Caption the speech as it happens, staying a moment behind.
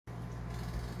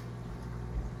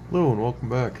Hello and welcome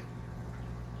back.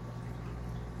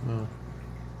 Uh,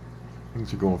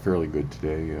 Things are going fairly good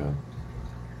today.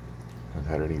 Haven't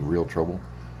had any real trouble.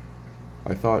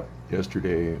 I thought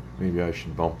yesterday maybe I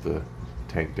should bump the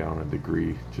tank down a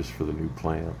degree just for the new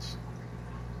plants,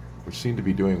 which seem to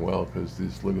be doing well because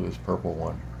look at this purple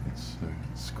one.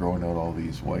 It's growing out all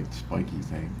these white spiky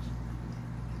things.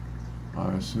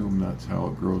 I assume that's how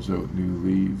it grows out new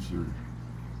leaves, or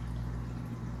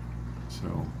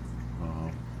so.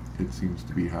 It seems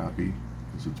to be happy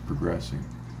as it's progressing.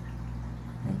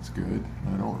 That's good.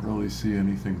 I don't really see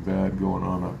anything bad going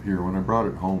on up here. When I brought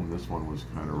it home, this one was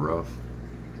kind of rough.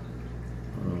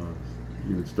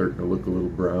 Even starting to look a little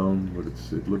brown, but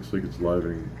it looks like it's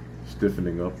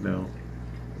stiffening up now.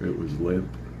 It was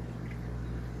limp.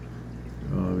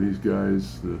 These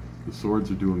guys, the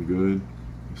swords are doing good.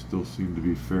 They still seem to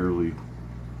be fairly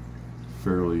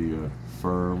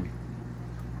firm.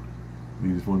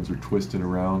 These ones are twisting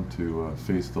around to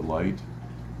face the light,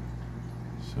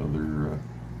 so they're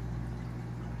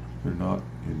not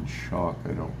in shock,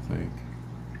 I don't think,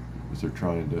 because they're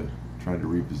trying to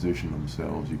reposition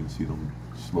themselves. You can see them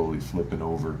slowly flipping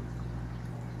over.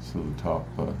 So the top,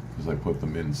 because I put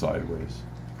them in sideways.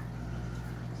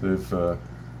 So if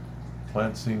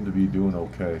plants seem to be doing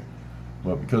okay,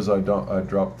 but because I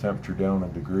dropped temperature down a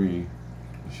degree,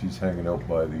 she's hanging out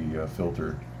by the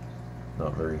filter.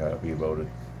 Not very happy about it,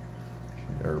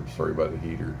 or sorry, by the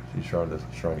heater. She's trying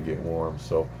to get warm,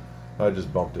 so I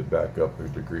just bumped it back up a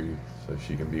degree so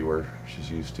she can be where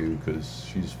she's used to, because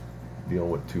she's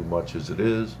dealing with too much as it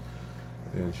is,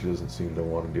 and she doesn't seem to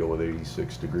want to deal with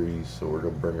 86 degrees, so we're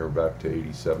going to bring her back to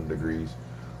 87 degrees.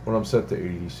 When I'm set to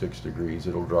 86 degrees,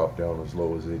 it'll drop down as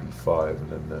low as 85, and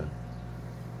then the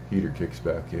heater kicks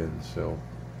back in, so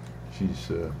she's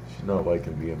not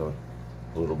liking being a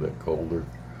little bit colder.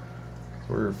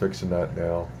 So we're fixing that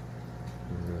now.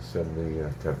 I'm going to send the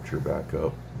temperature back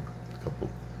up.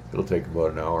 It'll take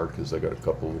about an hour, because I got a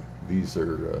couple. These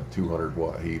are 200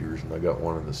 watt heaters, and I got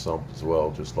one in the sump as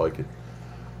well, just like it.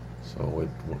 So it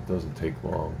doesn't take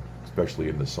long, especially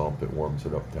in the sump. It warms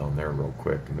it up down there real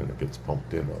quick, and then it gets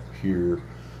pumped in up here.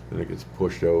 Then it gets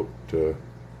pushed out.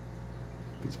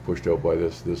 By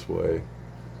this way.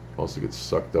 Also gets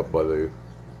sucked up by the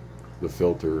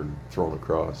filter and thrown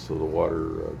across, so the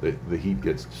water, the heat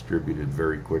gets distributed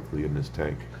very quickly in this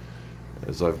tank,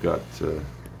 as I've got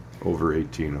over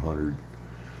 1,800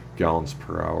 gallons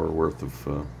per hour worth of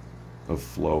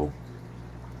flow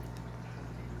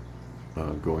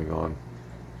going on.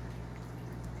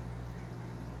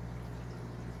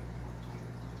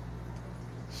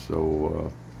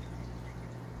 So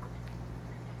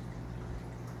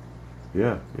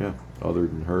yeah, other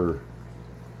than her,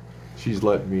 she's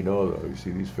letting me know, though. You see,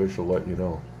 these fish will let you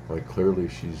know. Like, clearly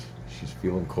she's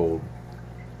feeling cold.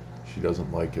 She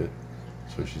doesn't like it,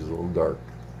 so she's a little dark.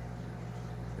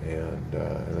 And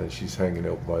then she's hanging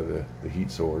out by the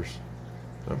heat source.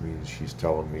 That means she's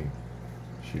telling me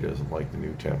she doesn't like the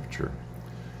new temperature.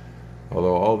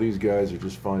 Although all these guys are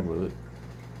just fine with it.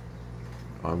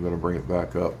 I'm going to bring it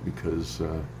back up, because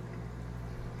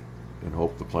and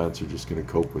hope the plants are just going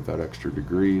to cope with that extra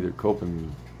degree. They're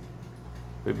coping.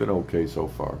 They've been okay so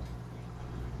far.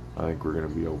 I think we're going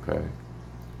to be okay.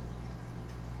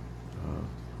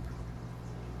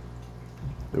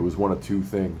 There was one of two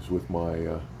things with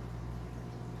my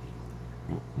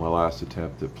last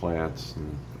attempt at plants,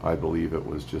 and I believe it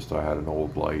was just I had an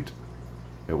old blight.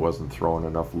 It wasn't throwing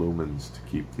enough lumens to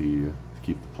keep the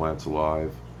plants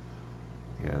alive,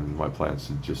 and my plants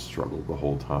had just struggled the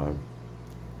whole time.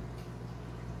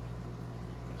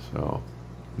 So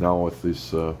now with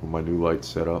this, with my new light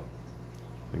set up,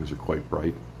 things are quite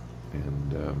bright,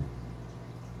 and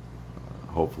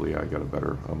hopefully I got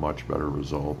a much better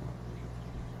result.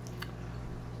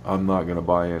 I'm not going to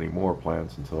buy any more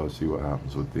plants until I see what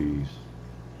happens with these.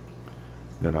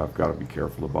 Then I've got to be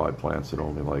careful to buy plants that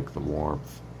only like the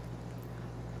warmth,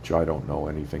 which I don't know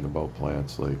anything about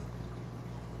plants. Like,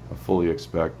 I fully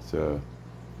expect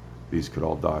these could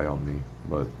all die on me,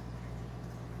 but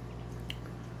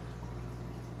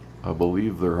I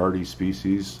believe they're hardy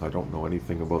species. I don't know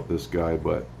anything about this guy,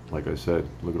 but like I said,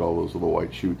 look at all those little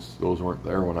white shoots. Those weren't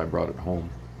there when I brought it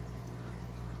home.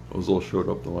 Those all showed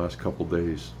up the last couple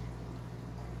days.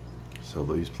 So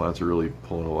these plants are really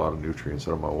pulling a lot of nutrients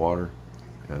out of my water,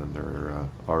 and they're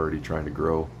already trying to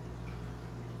grow.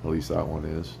 At least that one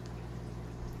is.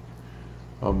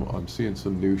 I'm seeing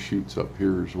some new shoots up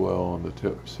here as well on the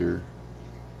tips here.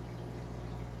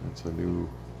 That's a new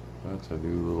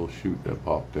little shoot that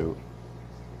popped out,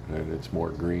 and it's more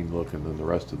green looking than the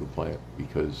rest of the plant,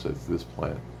 because of this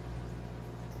plant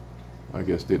I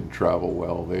guess didn't travel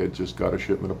well. They had just got a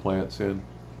shipment of plants in.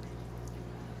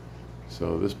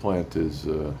 So this plant is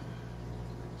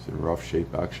it's in rough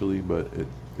shape actually, but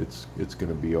it's going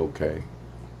to be okay.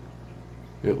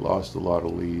 It lost a lot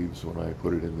of leaves when I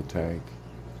put it in the tank,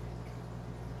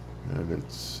 and we'll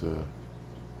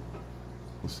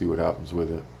see what happens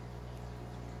with it.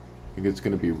 I think it's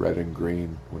going to be red and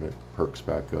green when it perks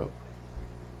back up.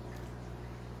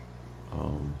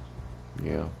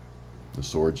 Yeah, the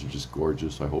swords are just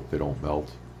gorgeous. I hope they don't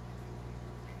melt.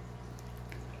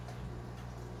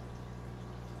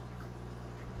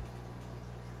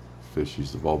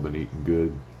 Fishies have all been eating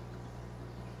good.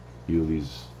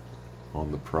 Healy's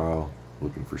on the prowl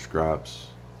looking for scraps.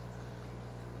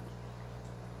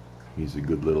 He's a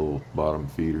good little bottom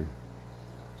feeder.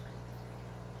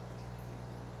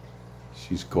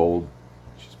 She's cold.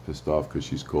 She's pissed off because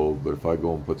she's cold, but if I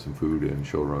go and put some food in,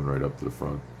 she'll run right up to the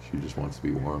front. She just wants to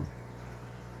be warm.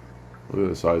 Look at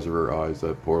the size of her eyes,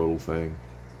 that poor little thing.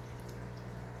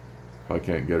 If I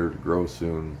can't get her to grow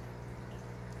soon,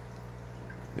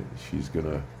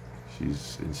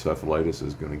 encephalitis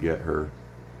is gonna get her.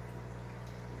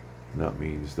 And that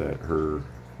means that her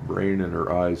brain and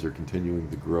her eyes are continuing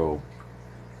to grow.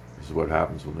 This is what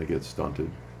happens when they get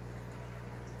stunted.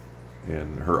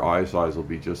 And her eye size will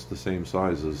be just the same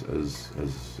size as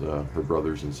her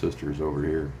brothers and sisters over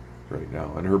here right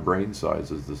now. And her brain size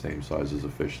is the same size as a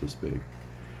fish this big.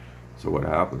 So what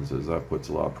happens is that puts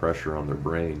a lot of pressure on their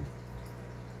brain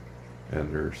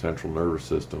and their central nervous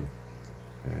system.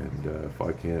 And if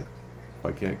I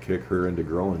can't kick her into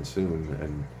growing soon,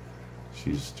 and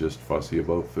she's just fussy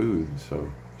about food,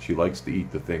 so she likes to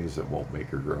eat the things that won't make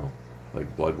her grow,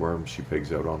 like bloodworms. She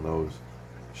pigs out on those.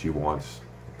 She wants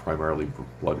primarily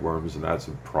bloodworms, and that's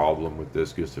a problem with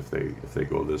discus if they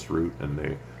go this route, and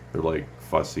they're like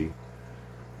fussy.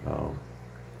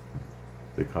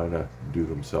 They kind of do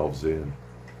themselves in.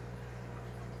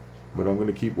 But I'm going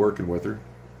to keep working with her,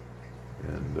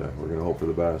 and we're going to hope for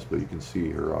the best. But you can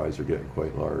see her eyes are getting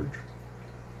quite large,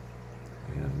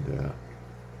 and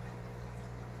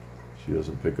she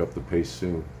doesn't pick up the pace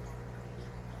soon.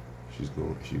 She's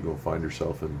going to find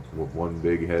herself in one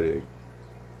big headache,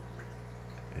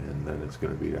 and then it's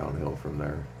going to be downhill from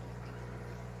there.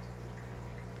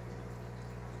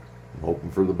 I'm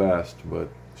hoping for the best, but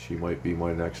she might be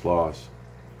my next loss.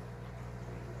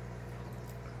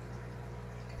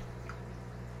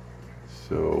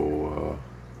 So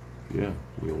yeah,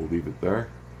 we'll leave it there.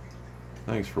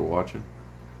 Thanks for watching.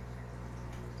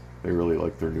 They really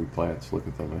like their new plants. Look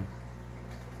at them, eh?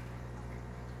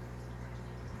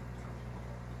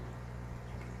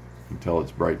 You can tell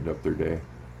it's brightened up their day.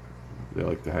 They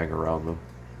like to hang around them.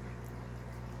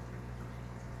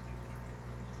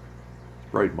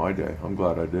 It's brightened my day. I'm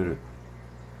glad I did it.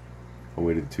 I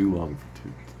waited too long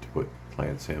to put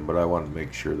plants in, but I wanted to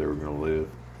make sure they were going to live.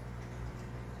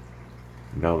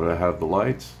 Now that I have the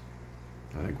lights,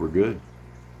 I think we're good.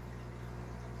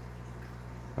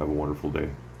 Have a wonderful day.